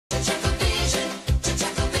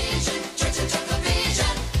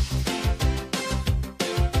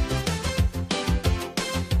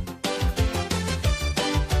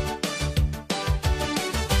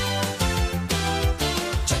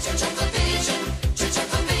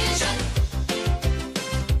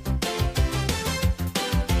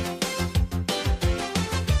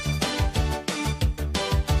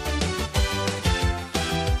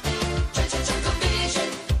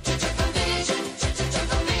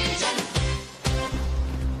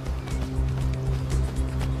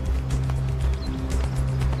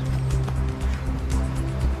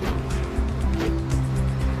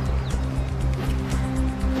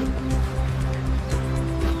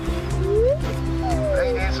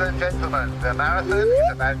and gentlemen, the marathon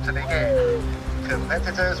is about to begin.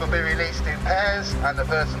 Competitors will be released in pairs, and the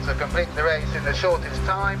person to complete the race in the shortest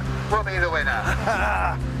time will be the winner.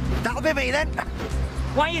 That'll be me then.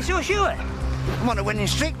 Why are you so sure? I'm on a winning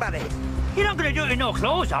streak, Barry. You're not going to do it with no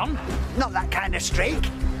clothes on. Not that kind of streak.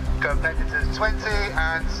 Competitors 20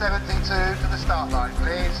 and 72 to the start line,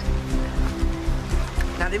 please.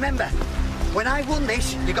 Now remember, when I won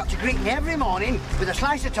this, you got to greet me every morning with a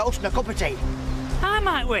slice of toast and a cup of tea. I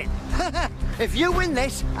might win. If you win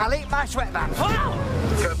this, I'll eat my sweatband. Wow!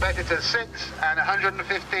 Competitors 6 and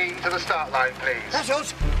 115 to the start line, please. That's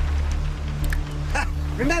us.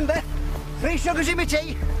 Remember, 3 sugars in my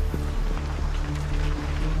tea.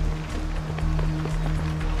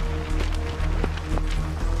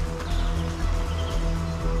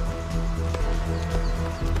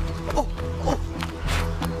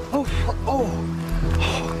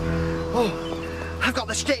 I've got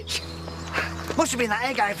the stitch. Must have been that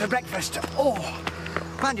egg guy for breakfast. Oh,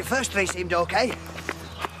 mind your first 3 seemed okay.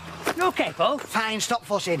 You okay, Paul? Fine, stop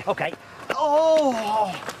fussing. Okay.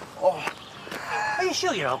 Oh. Are you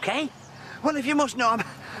sure you're okay? Well, if you must know, I'm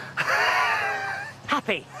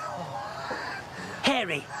Happy?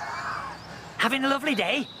 Hairy? Having a lovely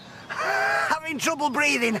day? having trouble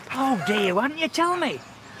breathing. Oh dear, why didn't you tell me?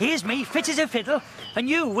 Here's me, fit as a fiddle, and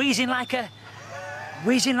you wheezing like a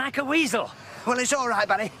weasel. Well, it's all right,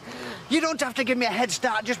 Barry. You don't have to give me a head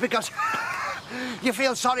start just because you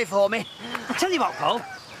feel sorry for me. I'll tell you what, Paul.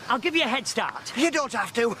 I'll give you a head start. You don't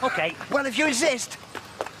have to. Okay. Well, if you insist.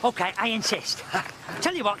 Okay, I insist.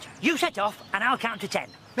 Tell you what, you set off and I'll count to 10.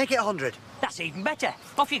 Make it 100. That's even better.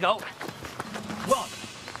 Off you go. 1,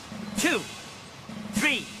 2,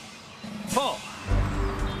 3, 4.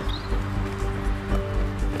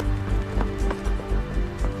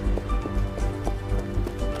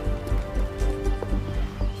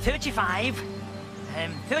 35,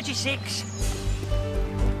 36.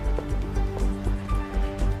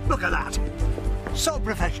 Look at that. So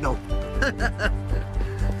professional.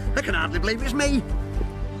 I can hardly believe it's me.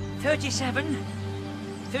 37,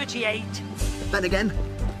 38. Then again,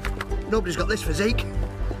 nobody's got this physique.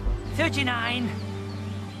 39,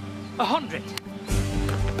 100.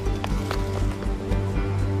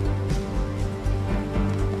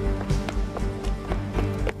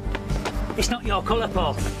 It's not your colour,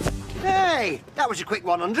 Paul. Hey, that was a quick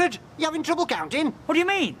 100. You having trouble counting? What do you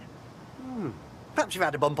mean? Perhaps you've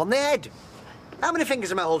had a bump on the head. How many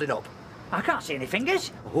fingers am I holding up? I can't see any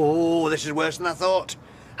fingers. Oh, this is worse than I thought.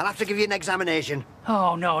 I'll have to give you an examination.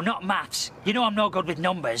 Oh, no, not maths. You know I'm no good with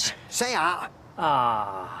numbers. Say ah.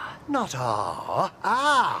 Ah. Not ah.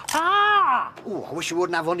 Ah. Ah! Oh, I wish you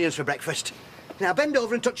wouldn't have onions for breakfast. Now bend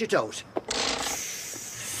over and touch your toes.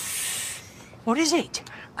 What is it?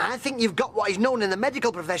 I think you've got what is known in the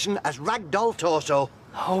medical profession as ragdoll torso.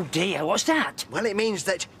 Oh, dear, what's that? Well, it means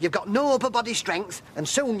that you've got no upper body strength, and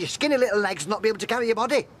soon your skinny little legs will not be able to carry your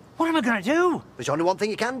body. What am I going to do? There's only one thing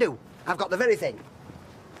you can do. I've got the very thing.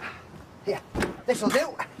 Here, this'll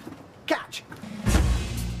do. Catch.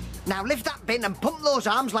 Now lift that bin and pump those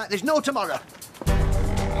arms like there's no tomorrow.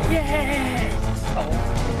 Yeah!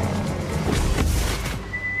 Oh.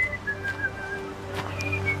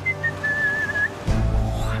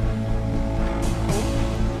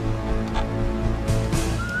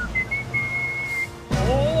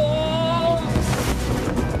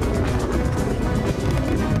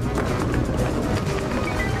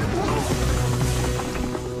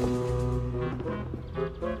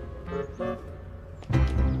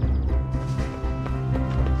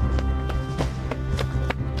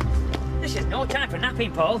 This is no time for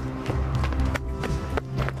napping, Paul.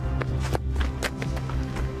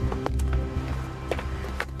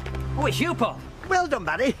 Oh, it's you, Paul. Well done,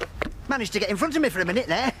 Barry. Managed to get in front of me for a minute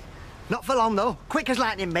there. Not for long, though. Quick as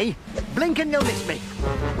lightning, me. Blink and you'll miss me.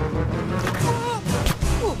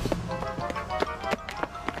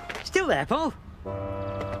 Still there, Paul?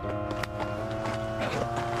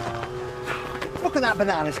 Look at that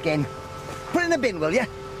banana skin. Put it in the bin, will you?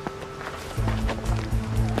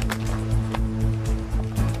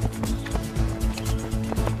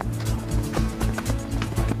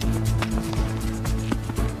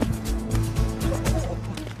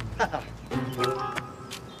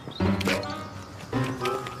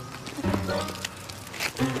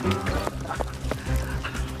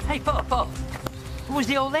 Hey, Paul. Who was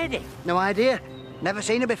the old lady? No idea. Never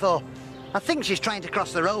seen her before. I think she's trying to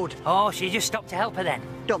cross the road. Oh, she just stopped to help her then.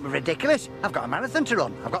 Don't be ridiculous. I've got a marathon to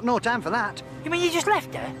run. I've got no time for that. You mean you just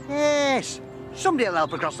left her? Yes. Somebody will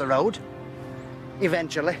help her cross the road.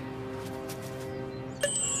 Eventually.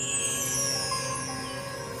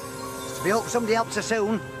 We hope somebody helps her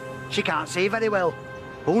soon. She can't see very well.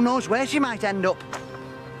 Who knows where she might end up?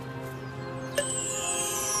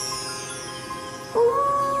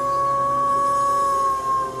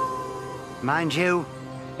 Mind you,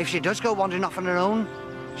 if she does go wandering off on her own,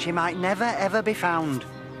 she might never ever be found.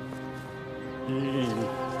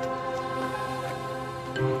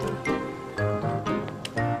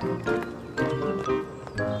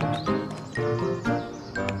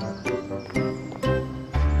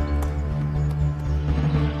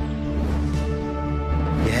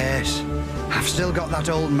 Yes, I've still got that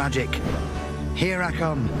old magic. Here I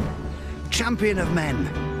come, champion of men,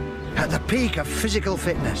 at the peak of physical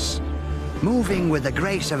fitness, moving with the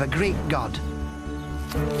grace of a Greek god.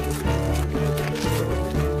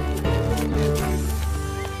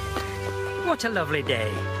 What a lovely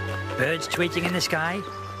day. Birds tweeting in the sky,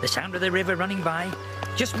 the sound of the river running by,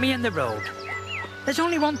 just me and the road. There's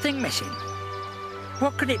only one thing missing.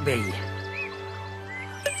 What could it be?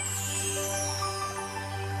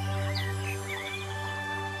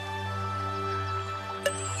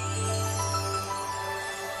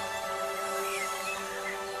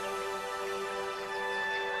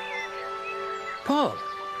 Paul,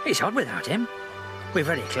 it's odd without him. We're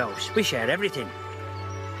very close. We share everything.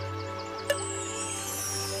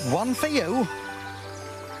 One for you,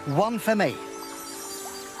 one for me.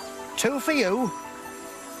 Two for you,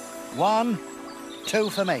 1, 2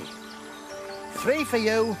 for me. 3 for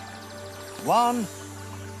you, 1,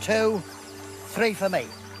 2, 3 for me.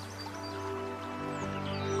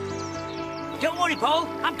 Don't worry, Paul.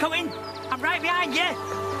 I'm coming. I'm right behind you.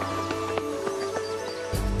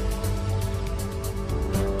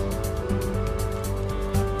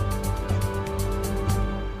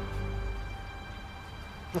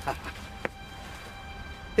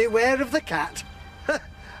 Beware of the cat.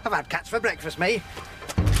 I've had cats for breakfast, me.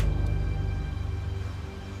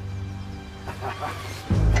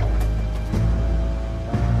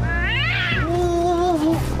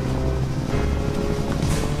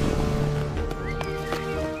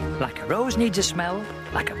 Like a rose needs a smell,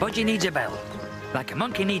 like a budgie needs a bell, like a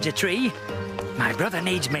monkey needs a tree, my brother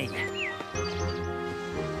needs me.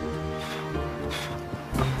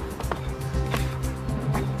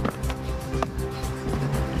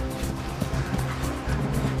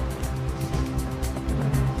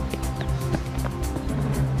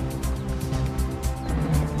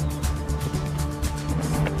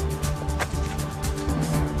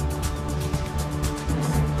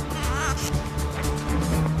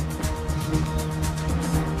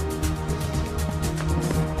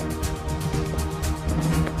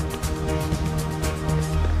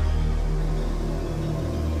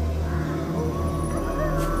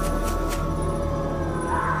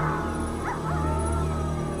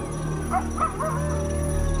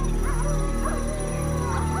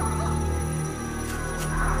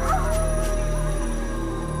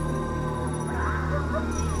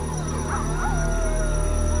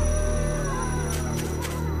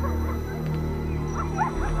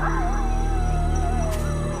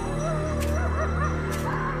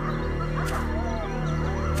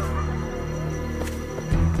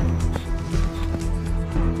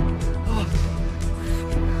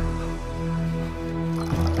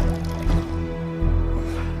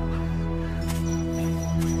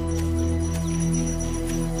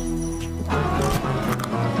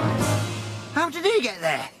 How did he get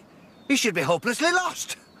there? He should be hopelessly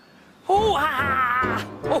lost. Oh, ah!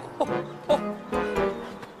 Oh, oh, oh.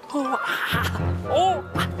 Oh, ah! Oh,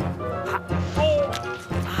 ah! Oh,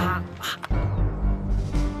 ah!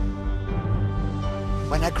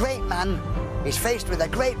 When a great man is faced with a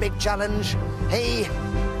great big challenge, he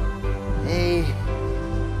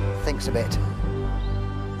thinks a bit.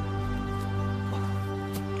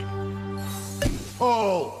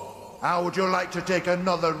 Oh, how would you like to take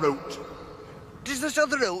another route? Does this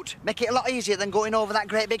other route make it a lot easier than going over that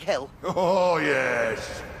great big hill? Oh,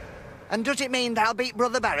 yes. And does it mean that I'll beat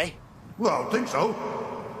Brother Barry? Well, I think so.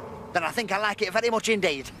 Then I think I like it very much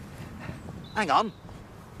indeed. Hang on.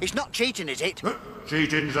 It's not cheating, is it?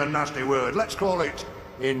 Cheating's a nasty word. Let's call it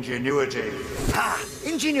ingenuity. Ah,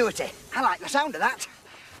 ingenuity. I like the sound of that.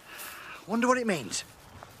 Wonder what it means.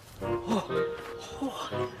 Oh.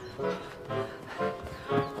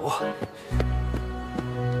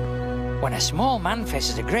 When a small man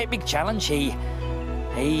faces a great big challenge, he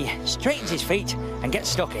straightens his feet and gets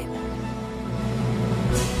stuck in.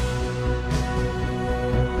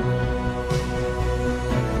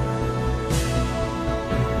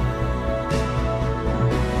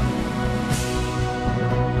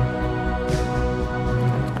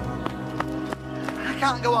 I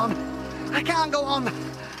can't go on. I can't go on.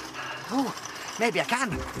 Oh, maybe I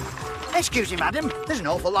can. Excuse me, madam. There's an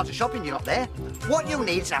awful lot of shopping you got there. What you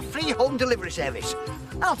need is a free home delivery service.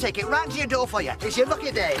 I'll take it right to your door for you. It's your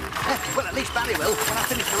lucky day. Well, at least Barry will when I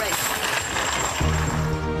finish the race.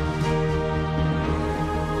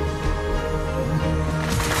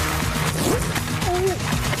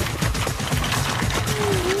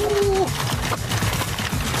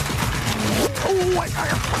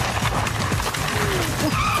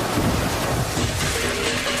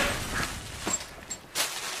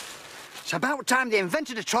 It's about time they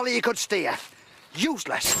invented a trolley you could steer.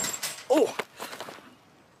 Useless. Oh.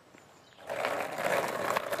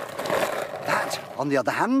 That, on the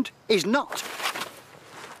other hand, is not.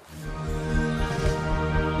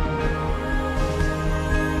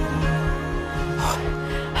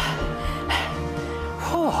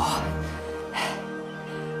 Oh.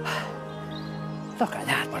 Look at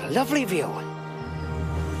that, what a lovely view.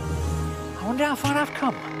 I wonder how far I've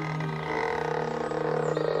come.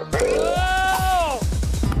 Oh!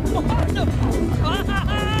 Oh, no.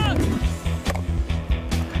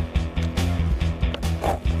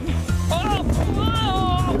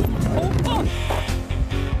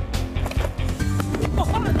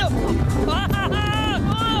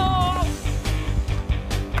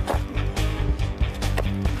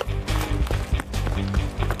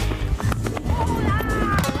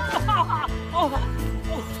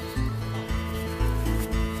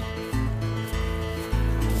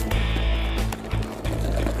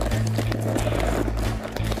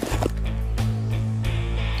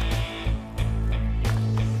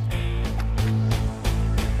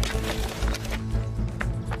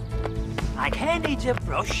 Like hair needs a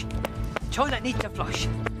brush, toilet needs a flush.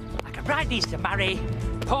 Like a bride needs to marry,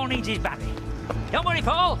 Paul needs his Barry. Don't worry,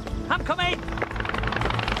 Paul, I'm coming.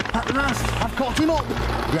 At last, I've caught him up.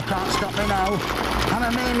 You can't stop me now.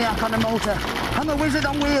 I'm a maniac on a motor. I'm a wizard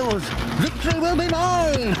on wheels. Victory will be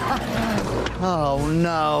mine. Oh,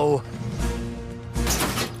 no.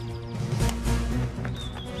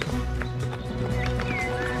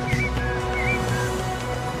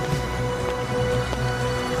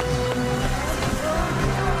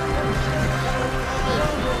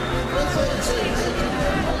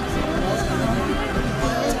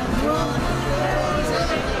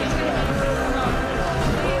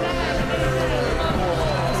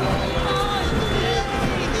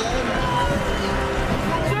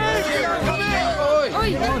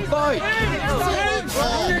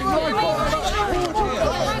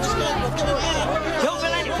 Don't be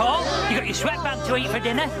late, Paul. You got your sweatband to eat for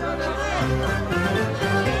dinner.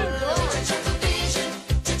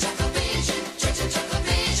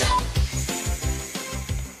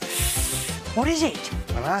 What is it?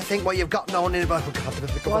 Well, I think what you've got known in about...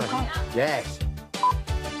 Yes.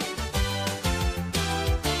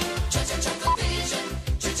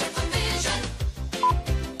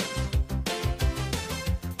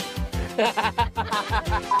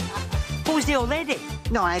 Who's the old lady?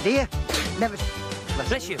 No idea. Never...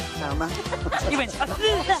 Bless you. Sound man. You went...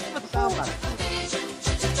 Sound man.